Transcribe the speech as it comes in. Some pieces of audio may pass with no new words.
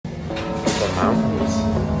mountains.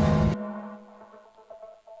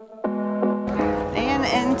 And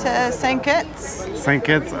into St. Kitts. St.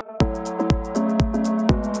 Kitts. Is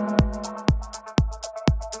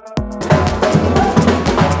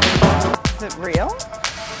it real?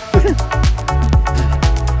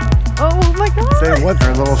 Oh my god! Say what?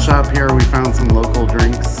 Our little shop here, we found some local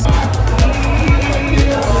drinks.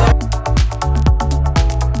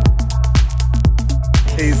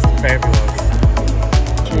 Tastes fabulous.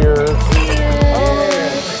 Cheers.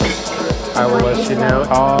 I will let you know.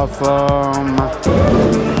 Awesome.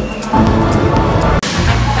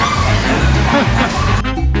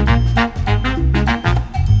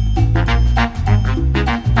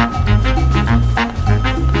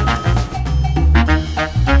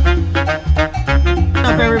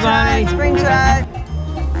 Up, everybody. Screenshot.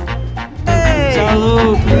 Hey.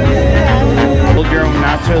 Salud. Hold your own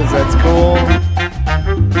nachos, that's cool.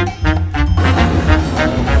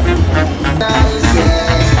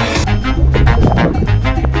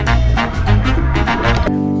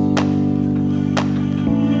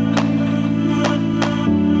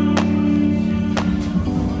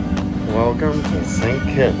 Welcome to St.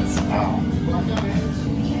 Kitts. Wow.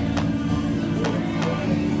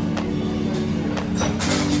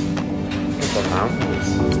 Look at the mountains.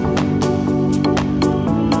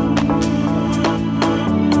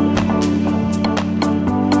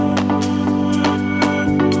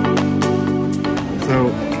 So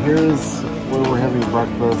here's where we're having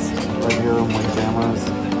breakfast, right here in Windjammers.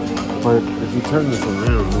 But if you turn this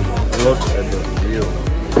around, look at this view.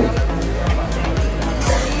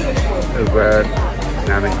 Is that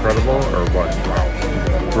not incredible or what?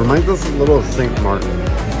 Wow. Reminds us a little of St. Martin.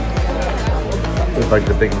 With like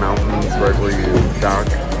the big mountains right where you dock.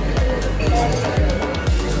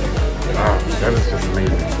 Wow, that is just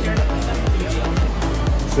amazing.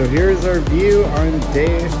 So here's our view on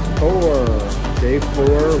day 4. Day 4,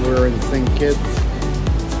 we're in St. Kitts.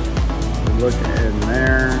 Look in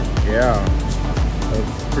there. Yeah,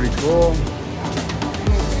 that's pretty cool.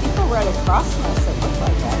 People right across from us that look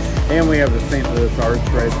like us. And we have the St. Louis Arch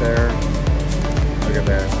right there. Look at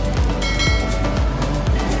that.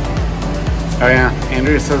 Oh yeah,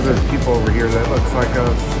 Andrew says there's people over here that looks like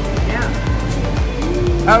us. Yeah.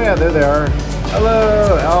 Oh yeah, there they are.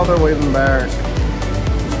 Hello! Oh, they're waving back.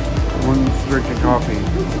 One's drinking coffee.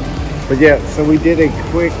 But yeah, so we did a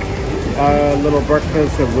quick little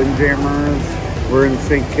breakfast at Windjammers. We're in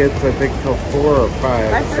St. Kitts, I think, till 4 or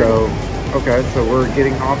 5. So, okay, so we're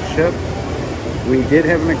getting off ship. We did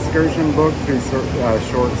have an excursion booked through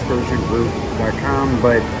shoreexcursiongroup.com,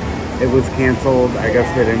 but it was canceled. I guess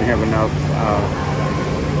they didn't have enough,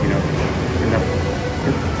 enough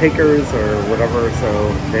takers or whatever,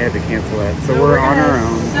 so they had to cancel that. So we're on our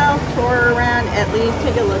own. Self-tour around, at least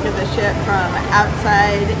take a look at the ship from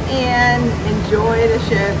outside and enjoy the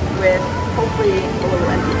ship with hopefully a little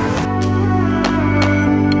emptiness.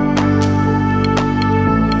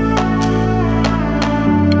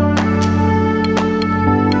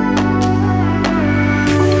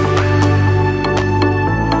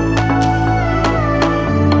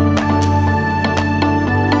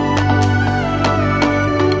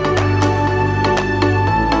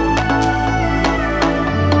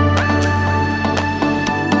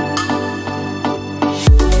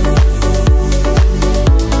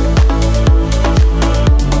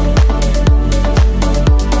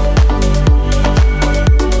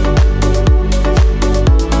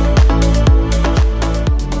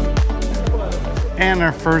 And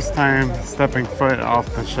our first time stepping foot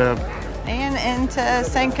off the ship. And into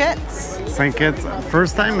St. Kitts. St. Kitts,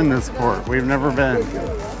 first time in this port. We've never been.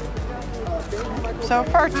 So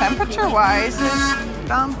far, temperature-wise,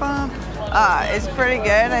 it's pretty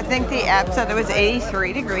good. I think the app said it was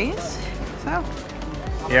 83 degrees. So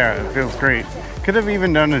yeah, it feels great. Could have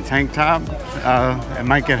even done a tank top. It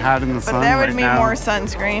might get hot in the sun. But that would right be now. more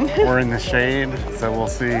sunscreen. Or in the shade, so we'll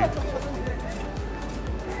see.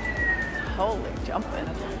 Holy jumping.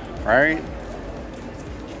 Right?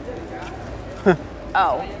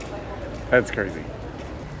 Oh. That's crazy.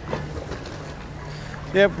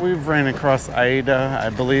 Yep, we've ran across Aida, I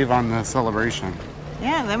believe, on the Celebration.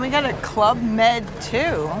 Yeah, then we got a Club Med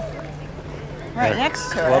 2 right next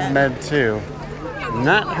to Club it. Med 2.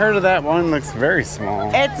 Not heard of that one, looks very small.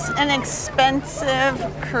 It's an expensive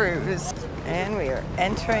cruise. And we are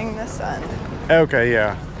entering the sun. Okay,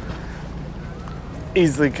 yeah.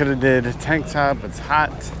 Easily could have did a tank top, it's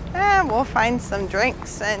hot. And we'll find some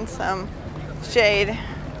drinks and some shade.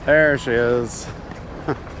 There she is.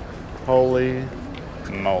 Holy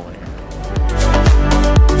moly.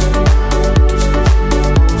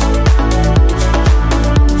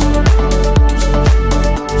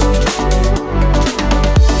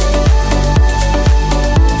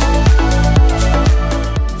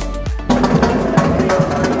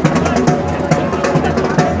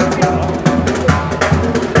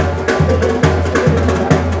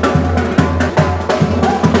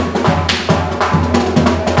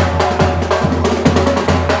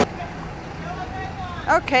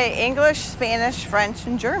 say English, Spanish, French,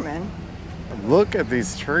 and German. Look at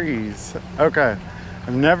these trees. Okay.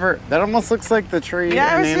 I've never, that almost looks like the tree in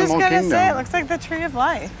Animal Kingdom. Yeah, I was just gonna say, it looks like the tree of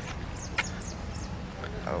life.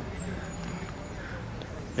 Oh.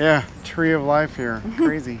 Yeah, tree of life here.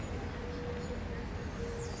 Crazy.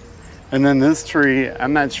 And then this tree,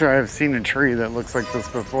 I'm not sure I've seen a tree that looks like this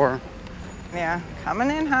before. Yeah, coming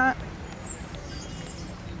in hot.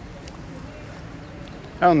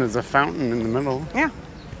 Oh, and there's a fountain in the middle. Yeah.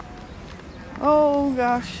 Oh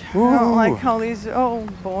gosh. Ooh. I don't like all these. Oh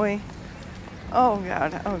boy. Oh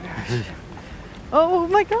God. Oh gosh. Oh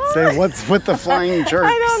my God. Say, what's with the flying jerks?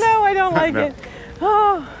 I don't know. I don't like No. it.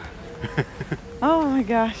 Oh. Oh my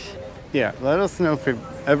gosh. Yeah, let us know if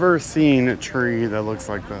you've ever seen a tree that looks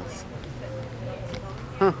like this.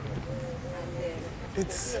 Huh.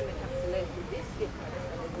 It's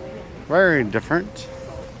very different.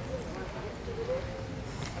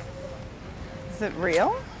 Is it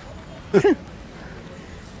real?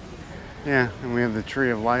 Yeah, and we have the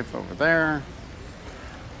tree of life over there.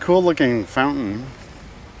 Cool looking fountain.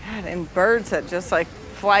 God, and birds that just like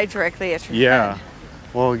fly directly at your Yeah, head.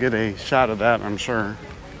 we'll get a shot of that, I'm sure.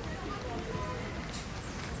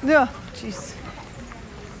 Yeah. Jeez.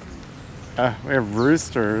 We have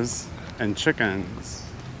roosters and chickens.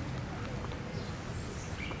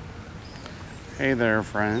 Hey there,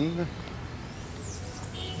 friend.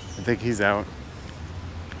 I think he's out.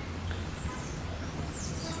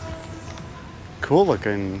 Cool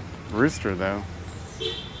looking rooster though.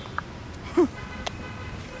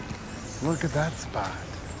 Look at that spot.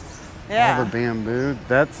 Yeah. All the bamboo.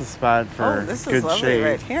 That's a spot for Oh, this good is lovely shade.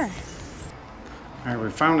 right here. All right, we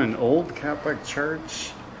found an old Catholic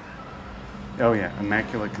church. Oh yeah,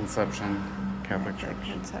 Immaculate Conception Catholic Church.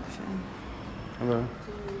 Conception. Hello.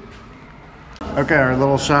 Okay, our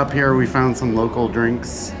little shop here, we found some local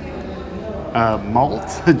drinks.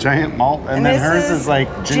 Malt, giant malt, and then this hers is like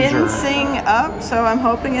ginger. Ginseng up, so I'm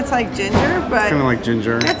hoping it's like ginger, but Kind of like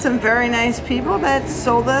ginger. we had some very nice people that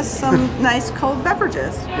sold us some nice cold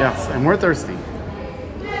beverages. Yes, and we're thirsty.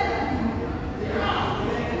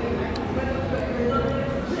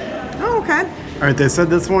 Oh, okay. All right, they said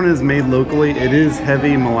this one is made locally. It is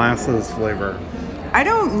heavy molasses flavor. I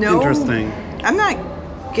don't know. Interesting. I'm not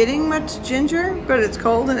getting much ginger, but it's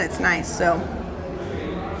cold and it's nice, so.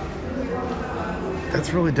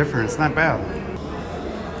 That's really different. It's not bad.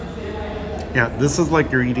 Yeah, this is like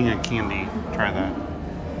you're eating a candy. Try that.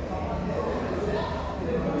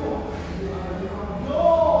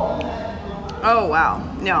 Oh, wow.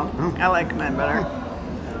 No, I like mine better.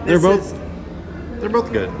 They're This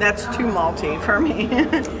both good. That's too malty for me.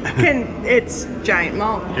 It's giant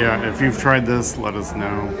malt. Yeah, if you've tried this, let us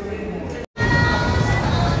know.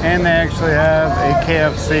 And they actually have a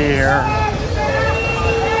KFC here.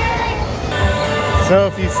 So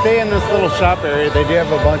if you stay in this little shop area, they do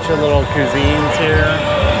have a bunch of little cuisines here.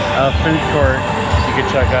 A food court you can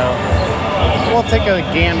check out. We'll take a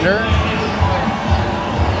gander.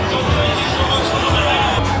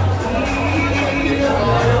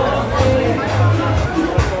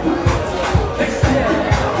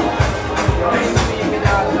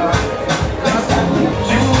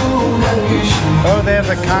 Oh, they have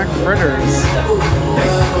the conch fritters.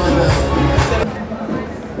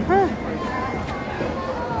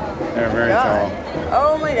 They're very tall.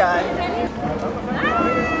 Oh my God.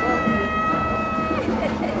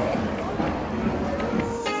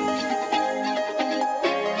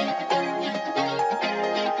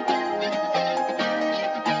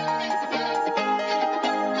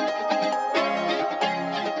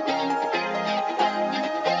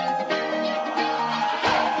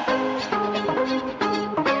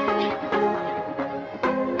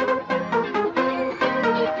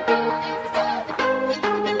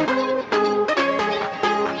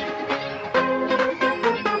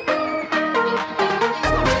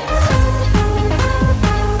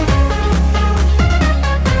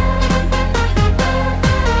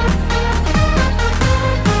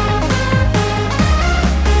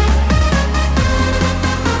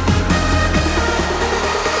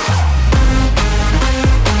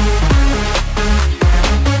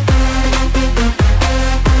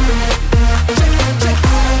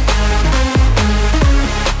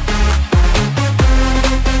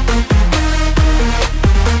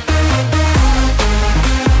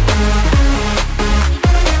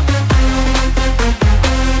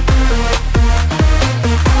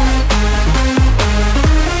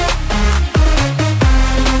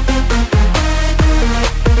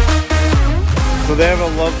 So they have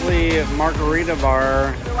a lovely margarita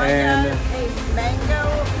bar, So I and got a mango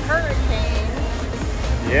hurricane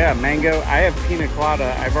Yeah, mango. I have pina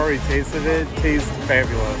colada. I've already tasted it. Tastes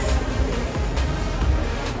fabulous.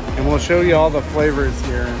 And we'll show you all the flavors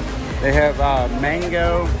here. They have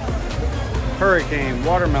mango, hurricane,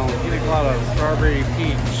 watermelon, pina colada, strawberry,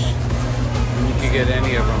 peach. And you can get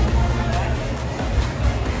any of them.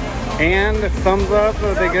 And thumbs up.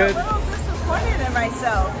 Are they good? I'm a little disappointed in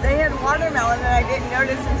myself. They had watermelon and I didn't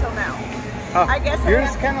notice until now. Oh, I guess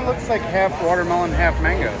yours kind of looks like half watermelon, half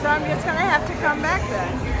mango. So I'm just gonna have to come back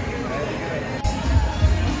then.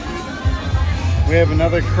 We have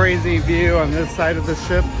another crazy view on this side of the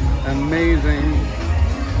ship. Amazing.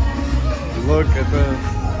 Look at this.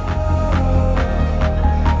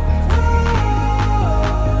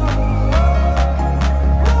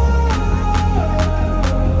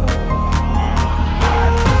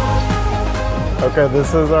 Okay,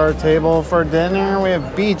 this is our table for dinner. We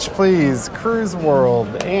have beach, please, cruise world,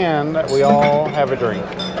 and we all have a drink.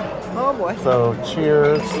 Oh boy. So,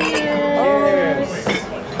 cheers. Cheers.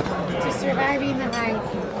 To surviving the night.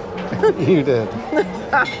 You did.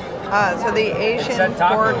 So the Asian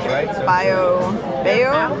pork bayo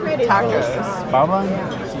tacos. Baba?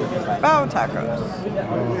 Bao tacos.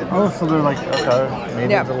 Oh, so they're like, okay,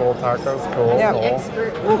 maybe Yep. the little tacos, cool, Yep.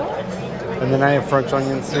 cool. And then I have French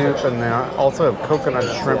onion soup, and then I also have coconut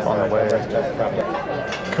shrimp on the way.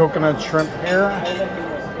 Coconut shrimp here.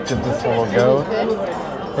 Give this a little go.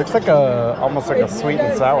 Looks like almost like a sweet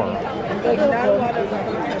and sour.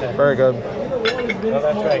 Very good.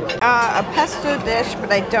 A pesto dish,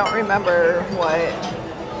 but I don't remember what.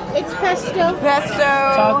 It's pesto. Pesto.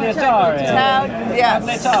 Tagliatelle. Yes.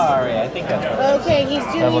 Tagliatelle, I think that's right. Okay, he's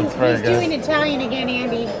looks very good. doing Italian again,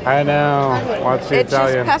 Andy. I know. Watch the It's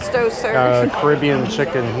Italian. just pesto, sir. Caribbean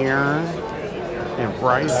chicken here. And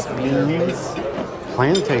rice, beans,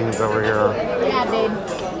 plantains over here. Yeah, babe.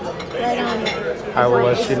 Right on. I will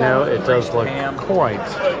let you know, it does look quite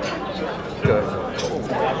good.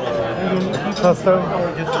 Pesto?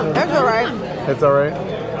 That's all right. It's all right.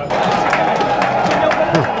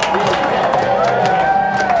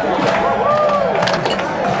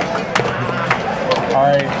 All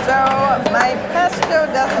right. So my pesto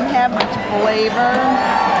doesn't have much flavor,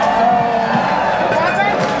 so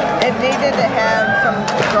it needed to have some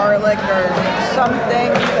garlic or something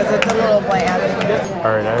because it's a little bland.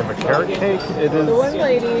 All right, I have a carrot cake. It is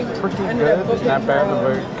pretty good. Not bad of a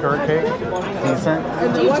carrot cake. Decent.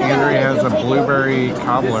 Henry has a blueberry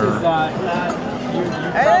cobbler.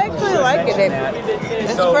 I actually like it.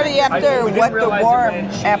 It's pretty after what the warm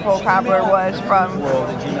apple cobbler was from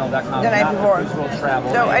the night before.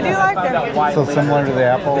 So I do like it. So similar to the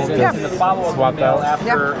apple, just swapped out.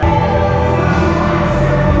 Yeah.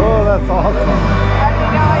 Oh, that's awesome.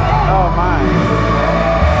 Oh my.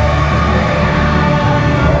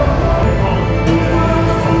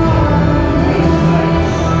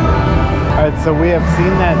 Alright, so we have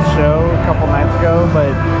seen that show a couple nights ago,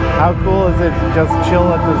 but how cool is it to just chill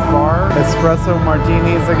at this bar? Espresso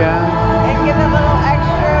martinis again. And get a little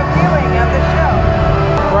extra viewing of the show.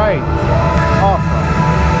 Right. Awesome.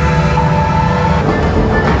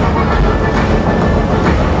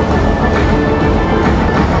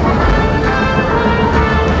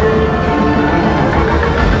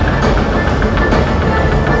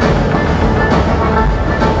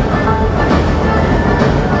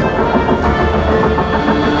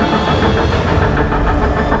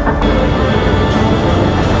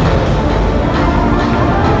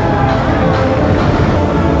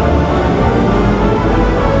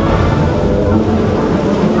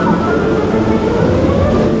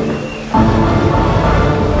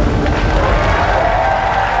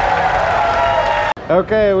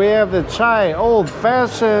 Okay, we have the chai old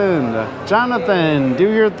fashioned. Jonathan, do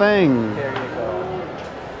your thing. There you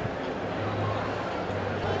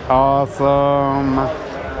go. Awesome.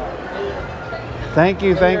 Thank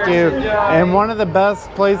you, thank you. And one of the best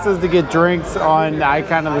places to get drinks on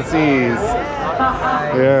Icon of the Seas.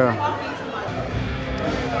 Yeah.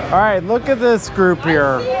 All right, look at this group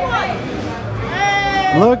here.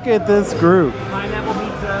 Look at this group. Pineapple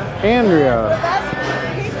pizza. Andrea.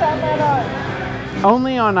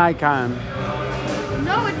 Only on Icon.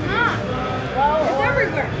 No, it's not. It's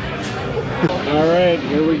everywhere. All right,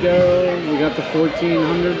 here we go. We got the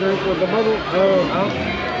 1400 drink with the bubble. Oh.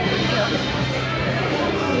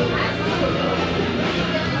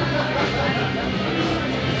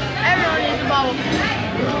 Everyone needs a bubble.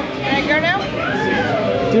 Can I go now?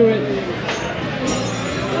 Do it.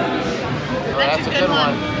 That's a good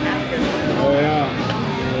one. Oh yeah.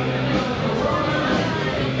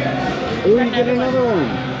 Ooh, you get another one.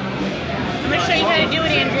 I'm going to show you how to do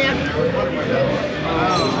it, Andrea.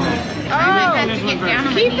 Oh, have to get down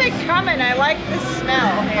on my Keep knees. it coming. I like the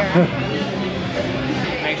smell here.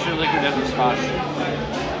 Make sure liquor doesn't splash.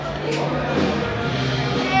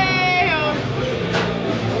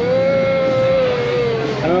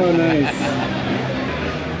 Oh, nice.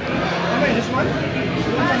 Just one?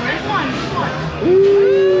 There's one.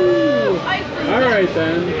 Ooh. All right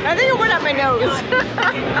then. I think it went up my nose.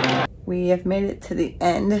 We have made it to the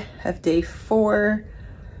end of day 4.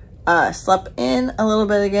 Slept in a little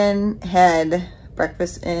bit again. Had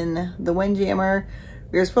breakfast in the Windjammer.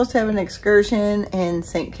 We were supposed to have an excursion in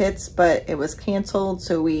St. Kitts, but it was canceled,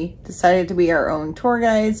 so we decided to be our own tour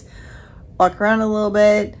guides, walk around a little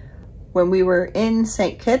bit. When we were in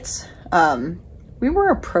St. Kitts, we were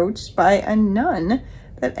approached by a nun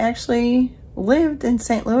that actually lived in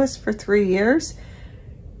St. Louis for 3 years.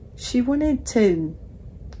 She wanted to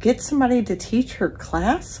get somebody to teach her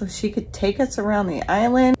class so she could take us around the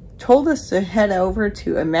island. Told us to head over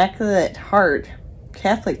to Immaculate Heart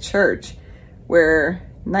Catholic Church,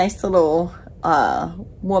 where nice little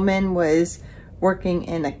woman was working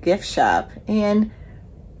in a gift shop. And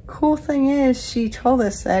cool thing is, she told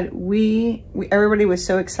us that everybody was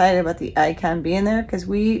so excited about the icon being there because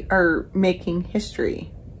we are making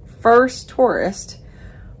history. First tourist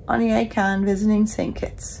on the icon visiting St.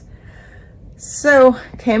 Kitts. So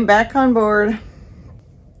came back on board.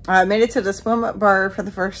 I made it to the swim up bar for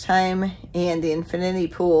the first time and the infinity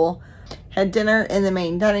pool. Had dinner in the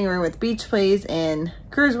main dining room with Beach Plays and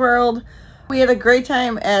Cruise World. We had a great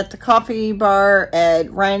time at the coffee bar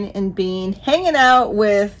at Rye Bean, hanging out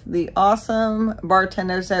with the awesome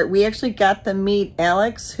bartenders there. We actually got to meet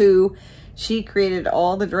Alex, who she created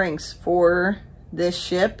all the drinks for this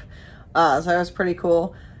ship. So that was pretty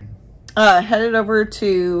cool. Headed over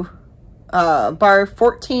to bar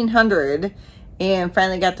 1400 and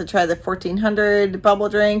finally got to try the 1400 bubble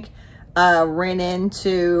drink. Ran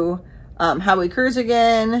into How We Cruise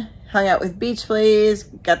again, hung out with Beach Plays,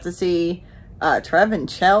 got to see Trev and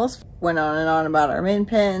Chels, went on and on about our min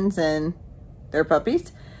pins and their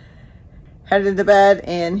puppies. Headed to bed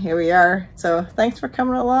and here we are. So thanks for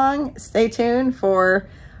coming along. Stay tuned for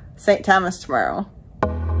St. Thomas tomorrow.